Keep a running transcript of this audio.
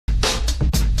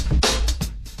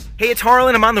Hey, it's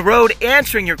Harlan. I'm on the road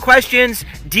answering your questions.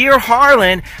 Dear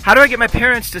Harlan, how do I get my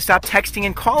parents to stop texting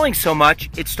and calling so much?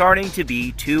 It's starting to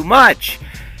be too much.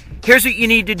 Here's what you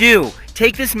need to do.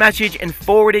 Take this message and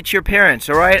forward it to your parents,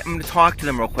 all right? I'm going to talk to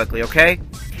them real quickly, okay?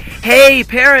 Hey,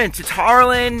 parents, it's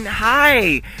Harlan.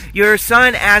 Hi. Your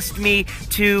son asked me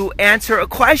to answer a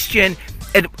question,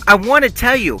 and I want to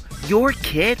tell you, your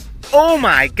kid, oh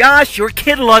my gosh, your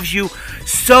kid loves you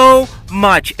so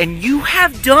much, and you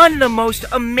have done the most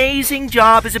amazing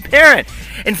job as a parent.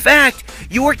 In fact,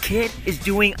 your kid is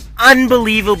doing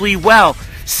unbelievably well.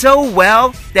 So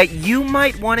well that you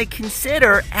might want to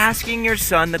consider asking your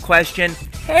son the question,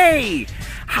 hey,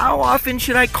 how often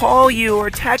should I call you or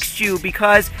text you?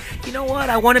 Because, you know what,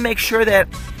 I want to make sure that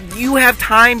you have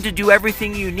time to do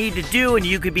everything you need to do and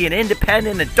you could be an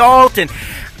independent adult. And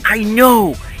I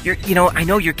know your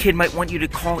kid might want you to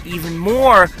call even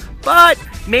more, but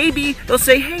maybe they'll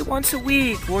say, hey, once a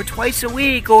week or twice a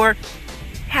week, or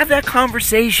have that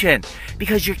conversation.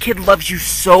 Because your kid loves you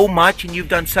so much and you've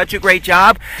done such a great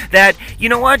job that, you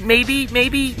know what, maybe you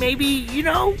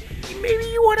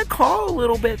want to call a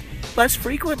little bit less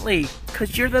frequently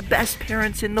because you're the best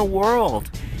parents in the world.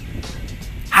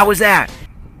 How was that?